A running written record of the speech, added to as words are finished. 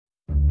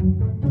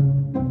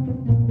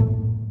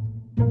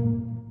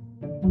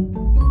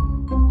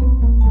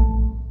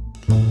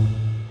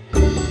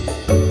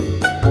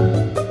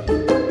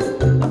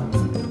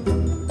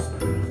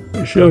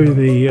To show you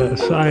the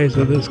size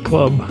of this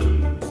club.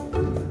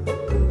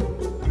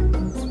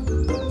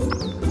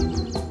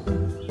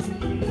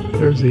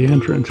 There's the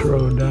entrance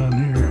road down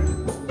here.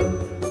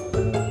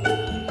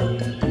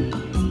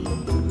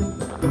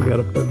 We got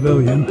a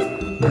pavilion.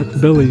 That's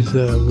Billy's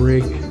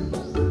rig.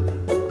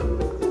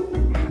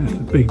 That's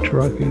a big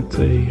truck. It's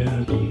a,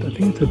 I think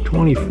it's a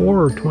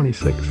 24 or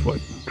 26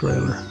 foot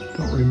trailer.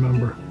 Don't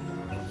remember.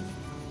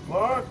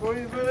 Mark, what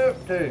you been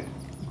up to?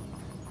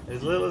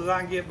 As little as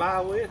I can get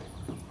by with.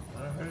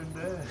 I heard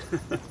that.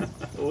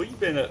 What you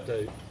been up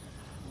to?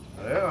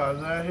 Well, I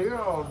was out here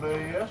all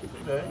day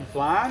yesterday. You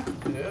flying?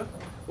 Yeah.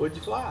 Where'd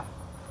you fly?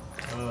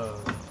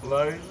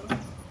 Blazing.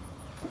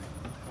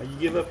 You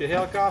give up your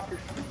helicopters?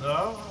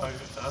 No, I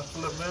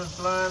still have been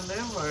flying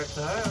them at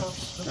the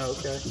house. Oh,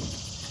 okay.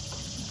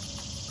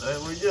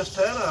 We just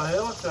had a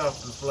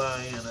helicopter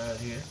fly in out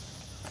here.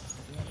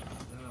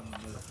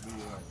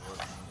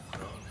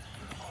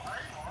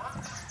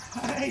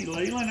 Hey,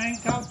 Leland, I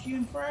ain't talked to you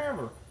in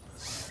forever.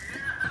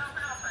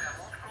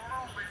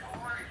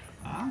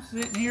 I'm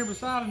sitting here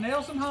beside a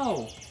Nelson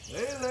hole.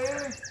 Hey,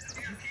 Larry.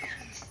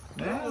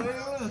 Hey,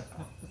 Leland.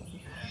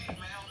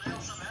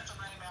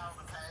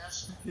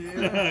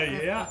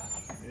 Yeah.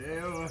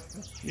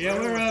 Yeah,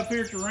 we're up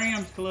here at the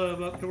Rams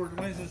Club up towards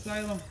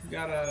Winston-Salem.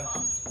 Got a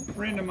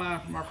friend of mine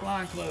from our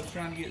flying club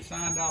trying to get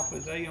signed off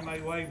his AMA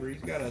waiver.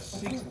 He's got a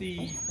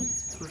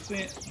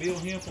 60% Bill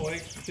Hempel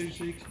Extra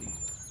 260.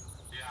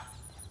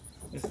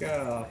 It's got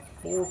a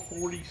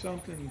 440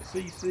 something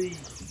cc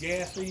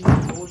gas engine,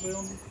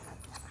 4-cylinder.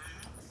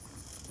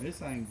 This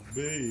thing's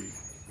big.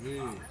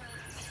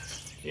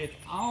 It's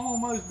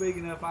almost big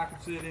enough I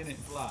could sit in it and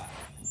fly.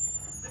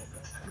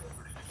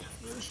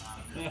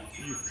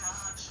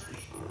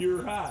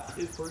 You're right.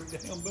 It's pretty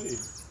damn big.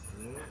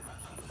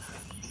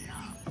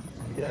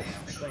 Yeah, I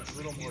think a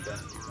little more down.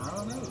 I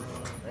don't know.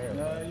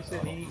 No, he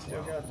said he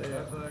still got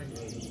that.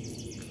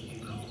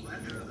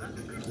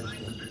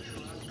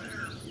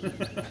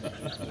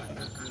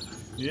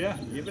 Yeah,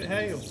 give it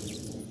hell.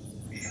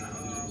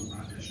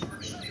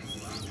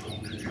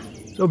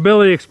 So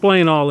Billy,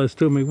 explain all this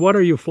to me. What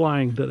are you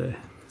flying today?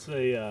 It's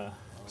a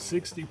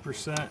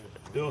 60%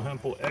 Bill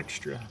Hempel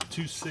Extra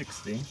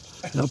 260.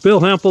 Now, Bill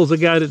Hempel's the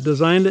guy that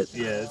designed it?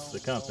 Yeah, it's the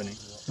company.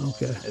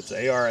 Okay. It's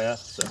ARF.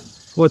 So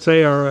What's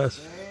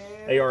ARS?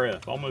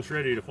 ARF, almost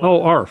ready to fly.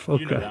 Oh, ARF.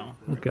 Okay. You know that one.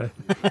 Okay.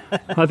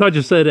 I thought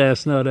you said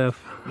S, not F.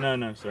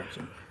 No, sir.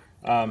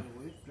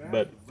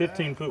 But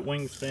 15-foot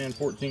wingspan,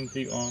 14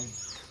 feet long,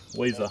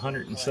 weighs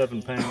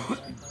 107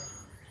 pounds.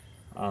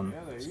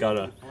 It's got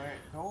a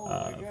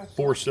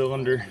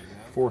 4-cylinder,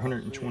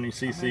 420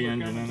 cc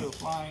engine in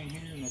it.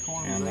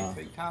 And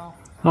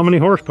How many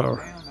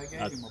horsepower?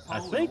 I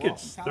think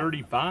it's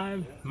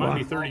 35, might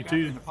be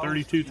 32,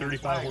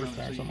 35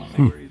 horsepower,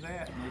 something like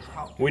that.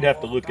 We'd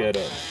have to look that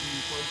up.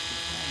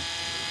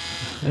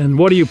 And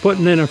what are you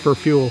putting in it for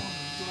fuel?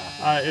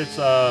 It's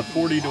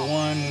 40 to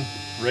 1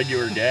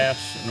 regular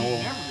gas and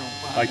oil,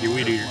 like your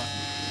weed eater.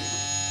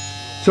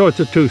 So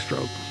it's a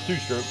two-stroke.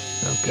 Two-stroke.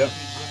 Okay. Yep.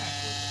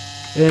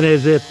 And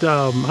is it,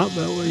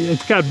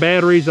 it's got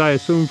batteries, I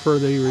assume, for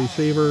the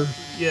receiver?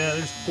 Yeah,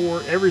 there's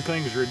 4,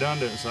 everything's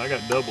redundant, so I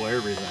got double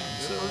everything.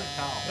 So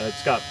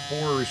it's got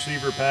 4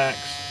 receiver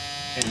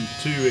packs and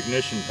 2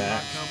 ignition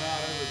packs.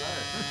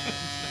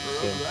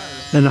 So,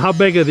 And how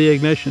big are the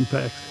ignition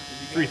packs?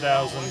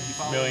 3,000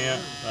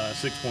 milliamp,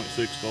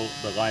 6.6 volt,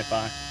 the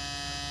Li-Fi.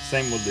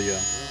 Same with the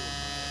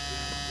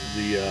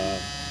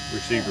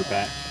receiver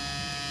pack.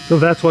 So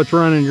that's what's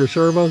running your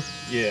servos?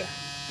 Yeah.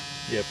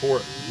 Yeah,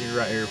 4, you're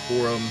right here,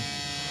 4 of them.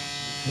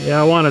 Yeah,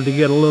 I wanted to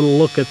get a little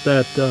look at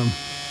that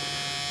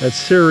that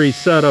series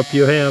setup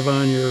you have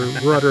on your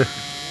rudder.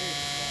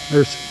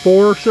 There's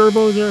 4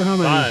 servos there? How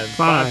many?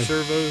 5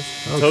 servos,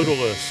 okay.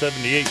 Total of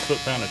 78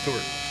 foot-pound of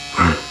torque.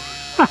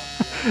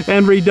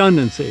 And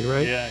redundancy,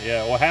 right?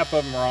 Yeah. Well, half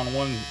of them are on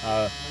one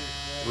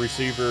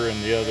receiver,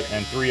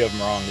 and 3 of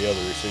them are on the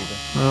other receiver.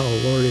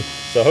 Oh, lordy.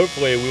 So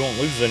hopefully we won't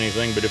lose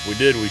anything, but if we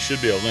did, we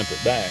should be able to limp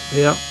it back.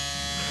 Yeah.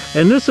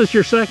 And this is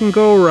your second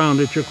go-around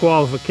at your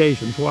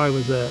qualifications. Why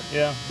was that?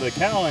 Yeah, the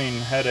cowling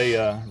had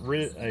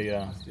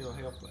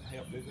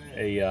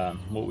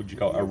what would you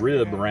call it? A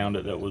rib around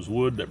it that was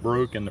wood that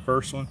broke in the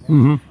first one.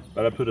 Mm-hmm.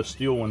 But I put a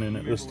steel one in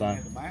it this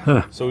time.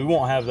 Huh. So we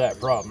won't have that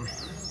problem.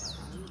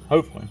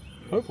 Hopefully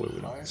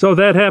we don't. So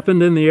that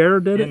happened in the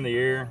air, did it? In the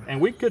air, and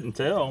we couldn't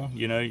tell.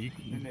 You know, you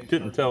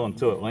couldn't tell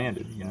until it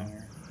landed. You know.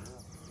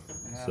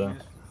 So.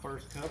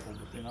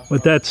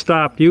 But that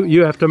stopped.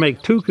 You have to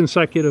make 2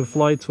 consecutive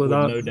flights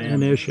without no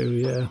an issue.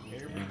 Yeah.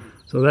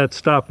 So that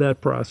stopped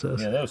that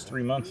process. Yeah, that was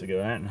 3 months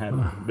ago. I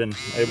hadn't been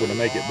able to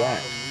make it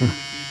back.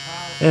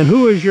 And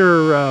who is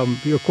your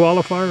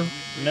qualifier?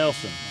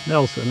 Nelson.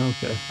 Nelson.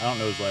 Okay. I don't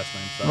know his last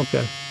name. Sorry.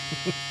 Okay.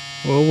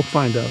 Well, we'll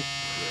find out.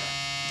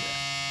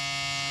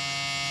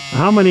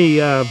 How many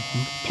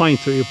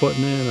pints are you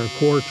putting in, or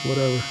quarts,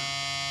 whatever?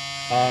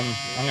 I'm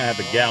gonna have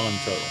a gallon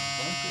total.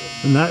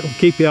 And that'll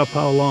keep you up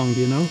how long,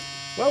 do you know?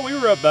 Well, we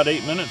were up about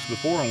 8 minutes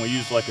before, and we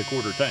used like a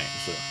quarter tank,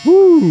 so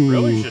Woo!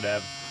 really should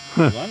have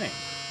plenty.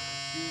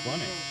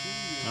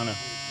 I know.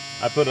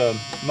 I put a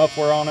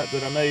muffler on it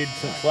that I made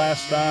since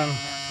last time.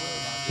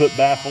 Put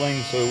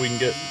baffling so we can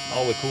get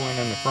all the cooling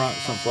in the front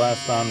since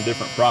last time.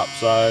 Different prop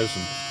size,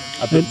 and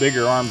I put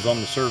bigger arms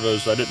on the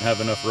servos. So I didn't have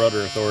enough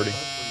rudder authority.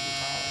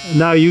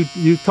 Now you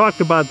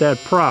talked about that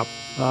prop.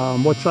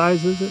 What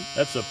size is it?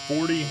 That's a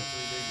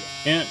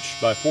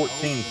 40-inch by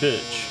 14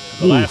 pitch.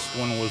 The last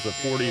one was a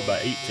 40 by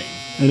 18.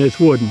 And it's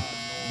wooden.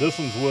 This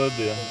one's wood.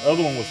 The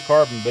other one was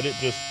carbon, but it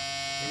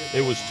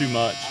was too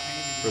much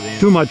for the engine.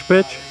 Too much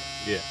pitch?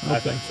 Yeah, okay. I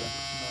think so.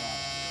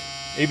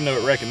 Even though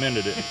it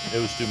recommended it, it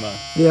was too much.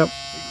 Yep.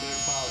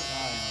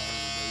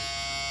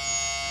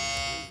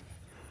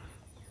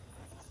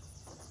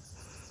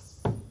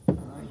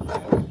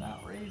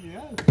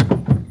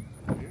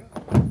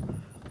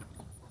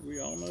 We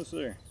almost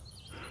there.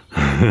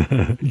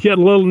 You get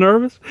a little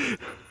nervous?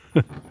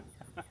 He's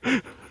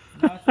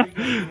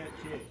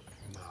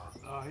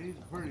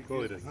a pretty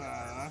good pilot.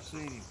 I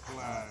seen him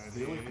fly.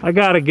 I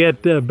gotta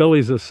get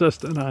Billy's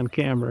assistant on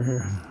camera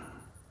here.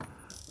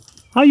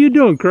 How you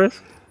doing, Chris?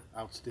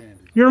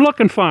 Outstanding. You're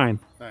looking fine.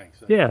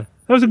 Thanks. Yeah,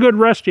 that was a good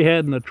rest you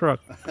had in the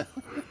truck.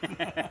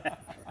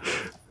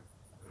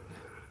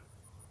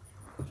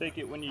 Take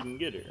it when you can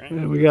get it, right?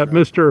 Yeah, we got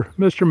Mr.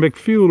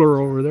 McFueler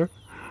over there.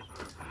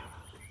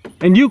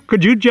 And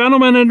could you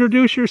gentlemen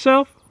introduce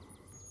yourself?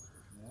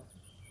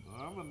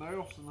 I'm a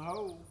Nelson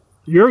Hole.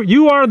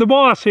 You are the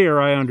boss here,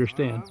 I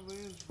understand. I'm the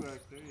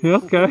inspector.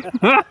 Okay.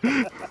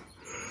 Yeah.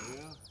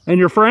 And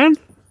your friend?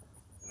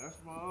 That's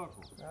my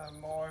uncle.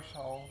 I'm Morris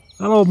Hole.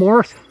 Hello,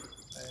 Morris.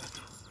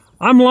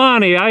 I'm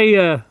Lonnie.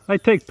 I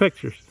take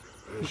pictures.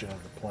 Vision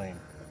of the plane,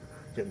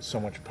 getting so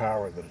much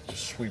power that it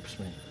just sweeps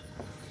me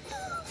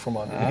from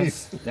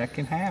underneath. That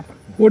can happen.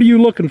 What are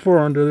you looking for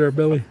under there,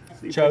 Billy?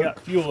 See if I got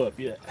fuel up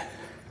yet.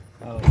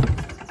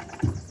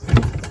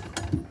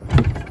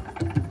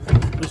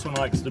 This one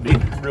likes to be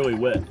really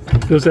wet.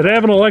 Does it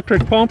have an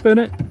electric pump in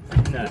it?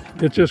 No.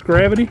 It's just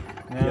gravity?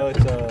 No,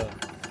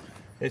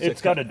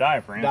 It's got a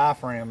diaphragm.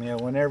 Diaphragm, yeah.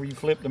 Whenever you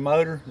flip the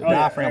motor, the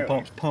diaphragm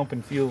pump's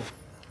pumping fuel.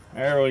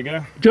 There we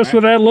go. Just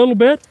with that little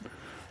bit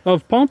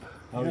of pump?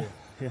 Oh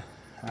yeah.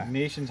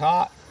 Ignition's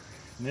hot.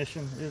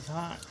 Ignition is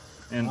hot.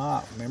 And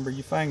Hot. Remember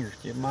your fingers.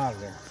 Get them out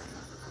of there.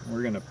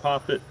 we're gonna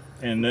pop it,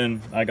 and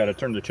then I gotta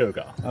turn the choke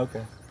off.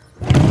 Okay.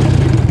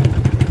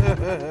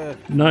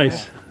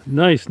 Nice.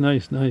 Nice.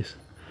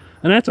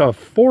 And that's a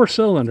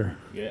 4-cylinder.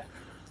 Yeah.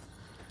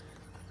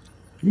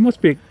 You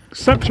must be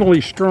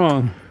exceptionally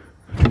strong.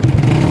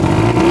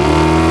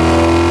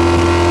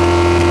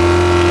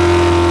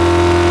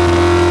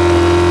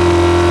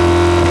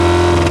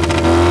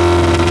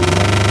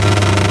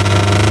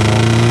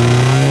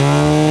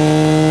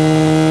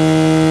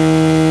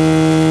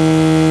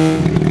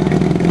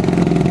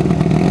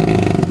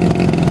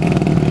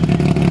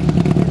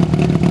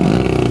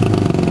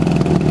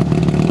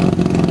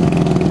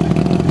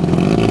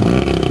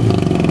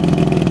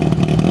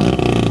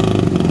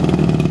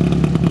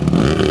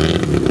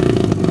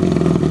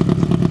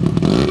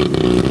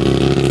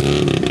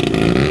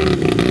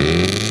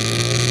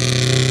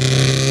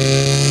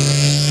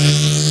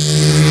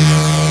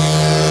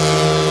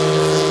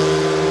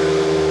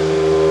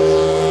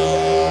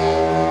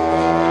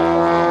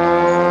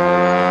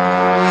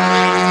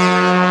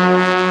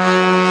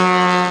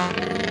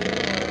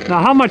 Now,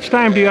 how much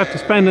time do you have to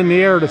spend in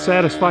the air to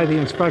satisfy the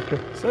inspector?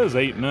 It says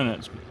 8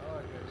 minutes.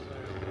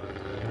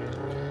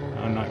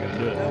 I'm not gonna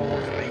do it.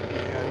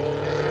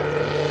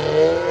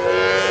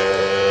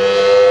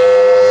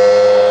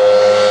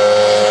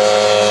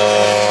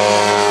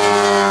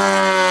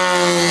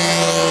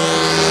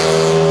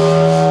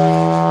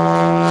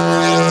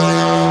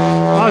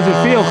 How does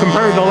it feel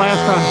compared to last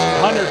time?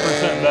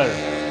 100% better.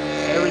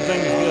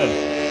 Everything is good.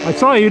 I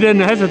saw you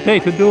didn't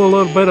hesitate to do a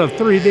little bit of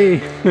 3D.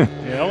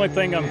 The only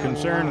thing I'm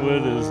concerned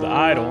with is the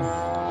idle.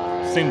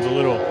 Seems a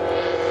little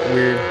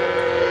weird.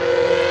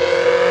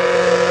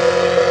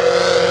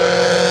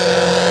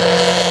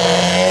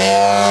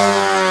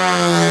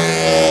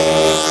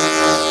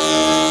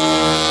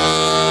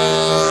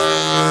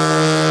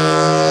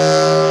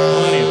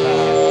 Plenty of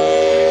power.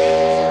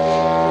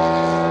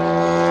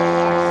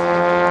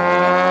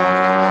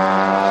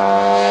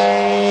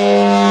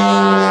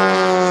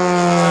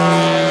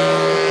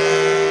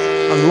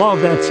 I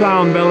love that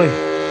sound, Billy.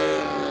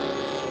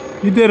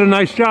 You did a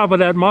nice job with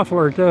that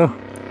muffler, too.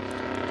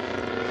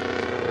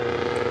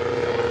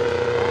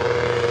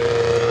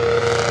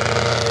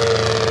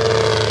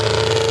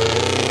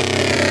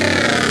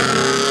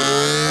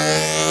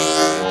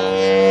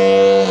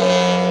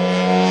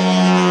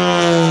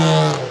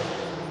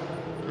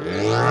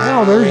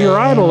 Well, there's your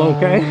idle,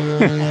 okay?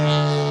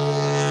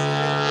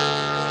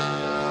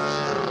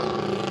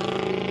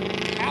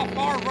 How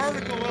far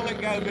vertical will it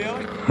go,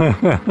 Billy?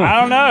 I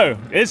don't know.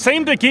 It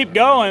seemed to keep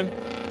going.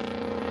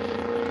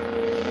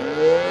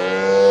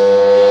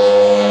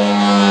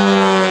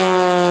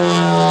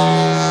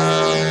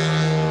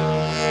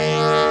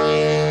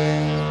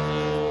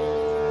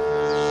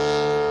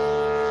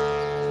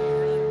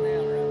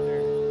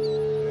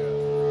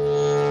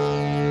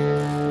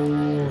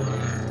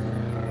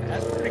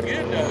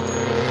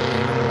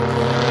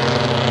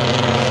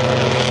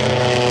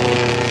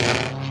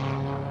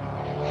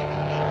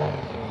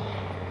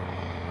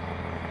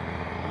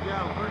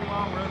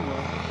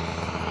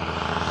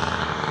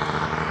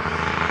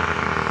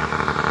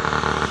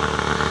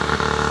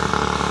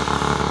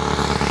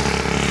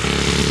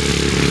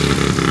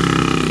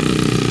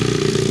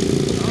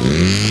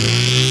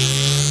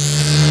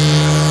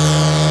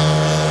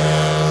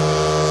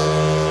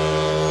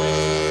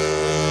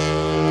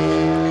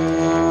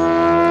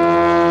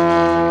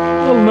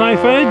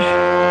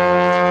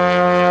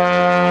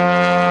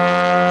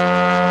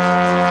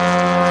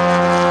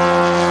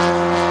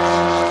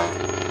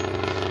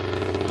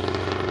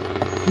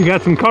 You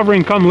got some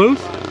covering come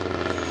loose?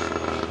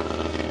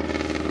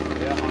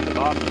 Yeah, on the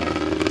bottom.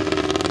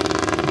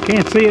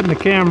 Can't see it in the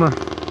camera.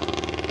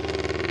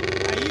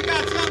 Hey, you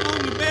got something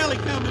on your belly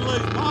coming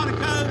loose,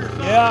 Monaco or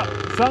something? Yeah,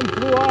 something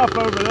flew off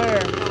over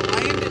there.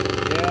 Landed?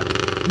 Yeah,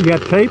 You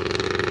got tape?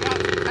 Got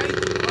some tape,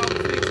 you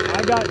probably fix that.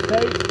 I got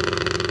tape.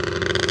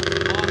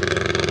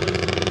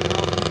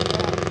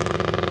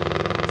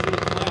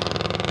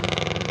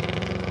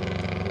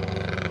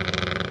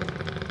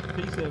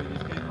 Piece of it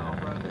just came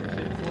off right there.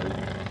 See it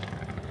floating.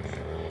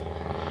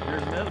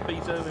 There's another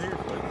piece over here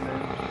floating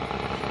down.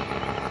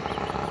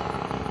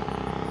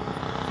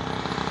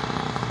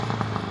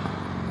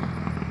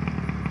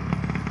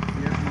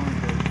 Here's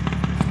Monaco.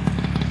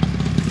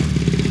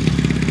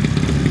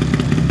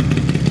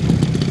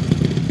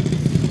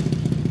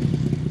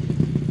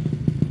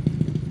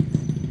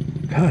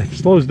 God, it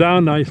slows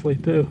down nicely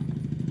too.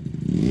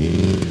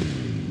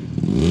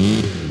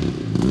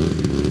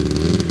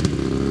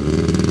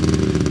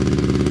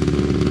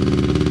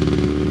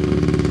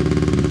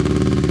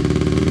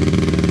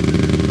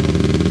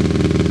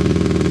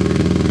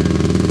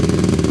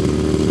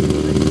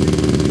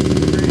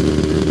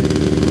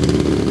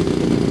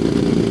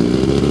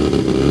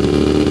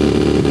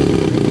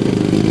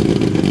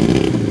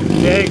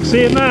 Yeah, you can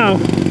see it now.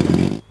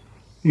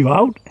 You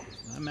out?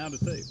 I'm out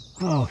of tape.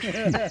 Oh,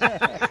 shit.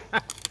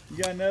 You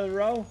got another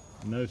roll?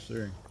 No,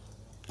 sir.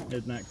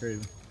 Isn't that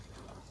crazy?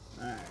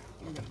 Alright,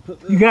 I'm gonna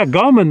put this. You got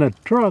gum in the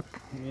truck.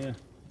 Yeah.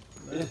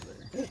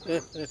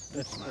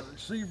 That's my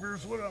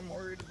receiver's what I'm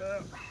worried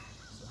about.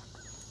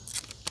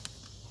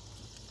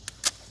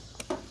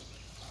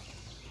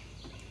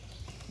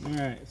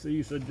 Alright, so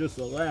you said just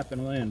a lap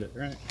and land it,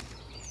 right?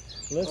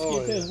 Let's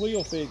get this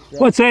wheel fixed,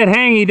 right? What's that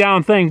hangy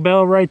down thing,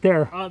 Bill, right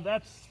there?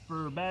 That's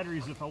for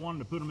batteries if I wanted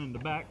to put them in the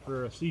back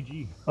for a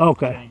CG.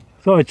 Okay,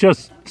 so it's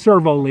just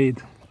servo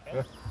leads.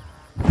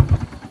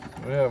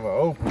 We have an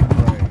open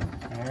frame.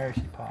 There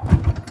she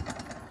popped.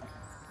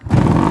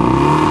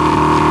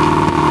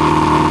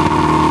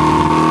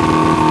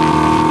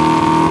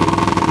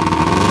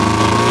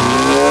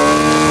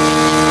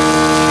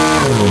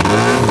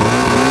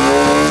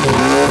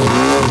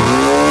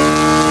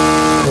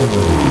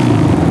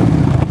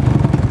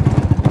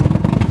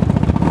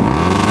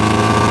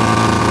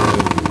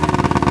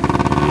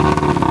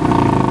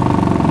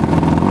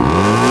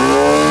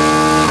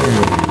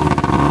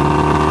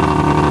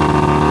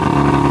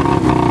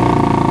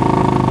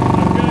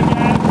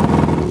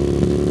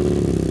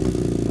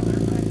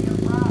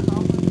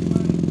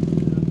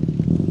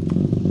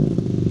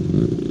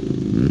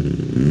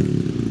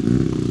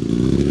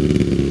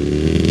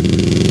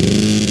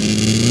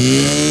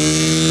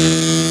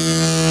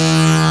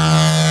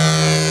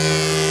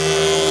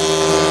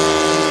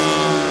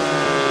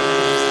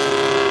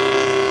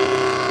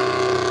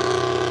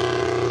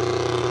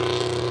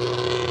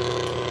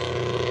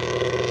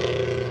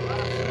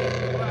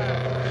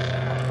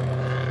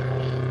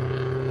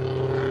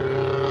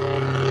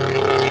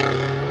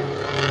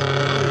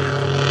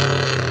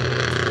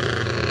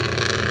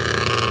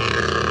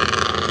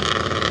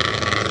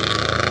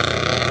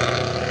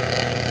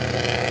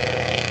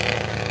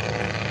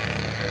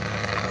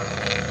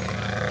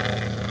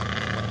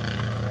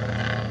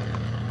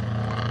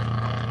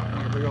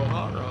 Big old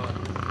hot rod.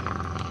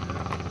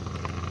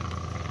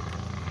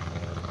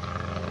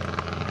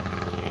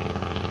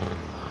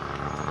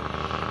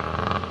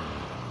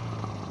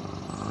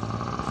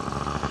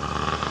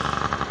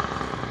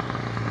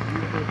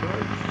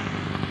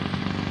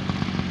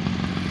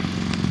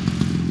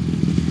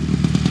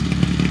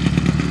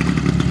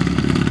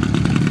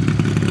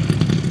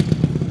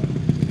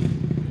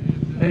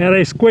 Yeah,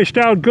 they squished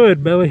out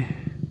good, Billy.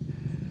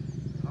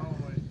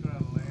 Always try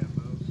to land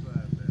both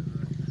sides that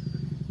right.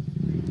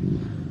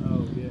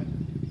 Oh, yeah.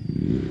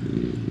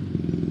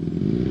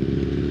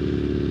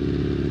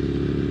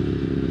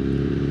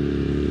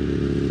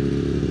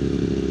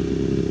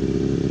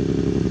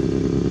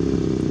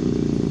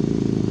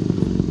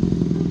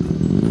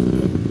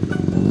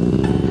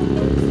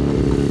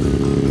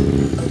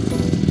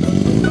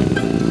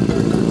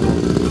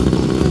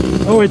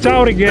 Oh, it's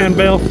out again,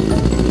 Bill.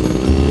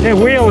 That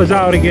wheel is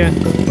out again.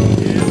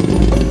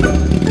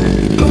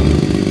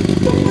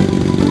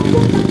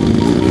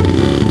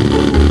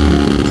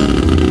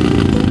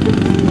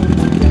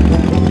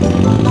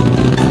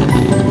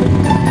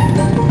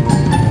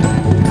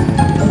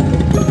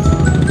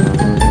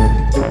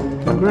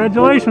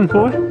 Congratulations,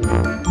 boy.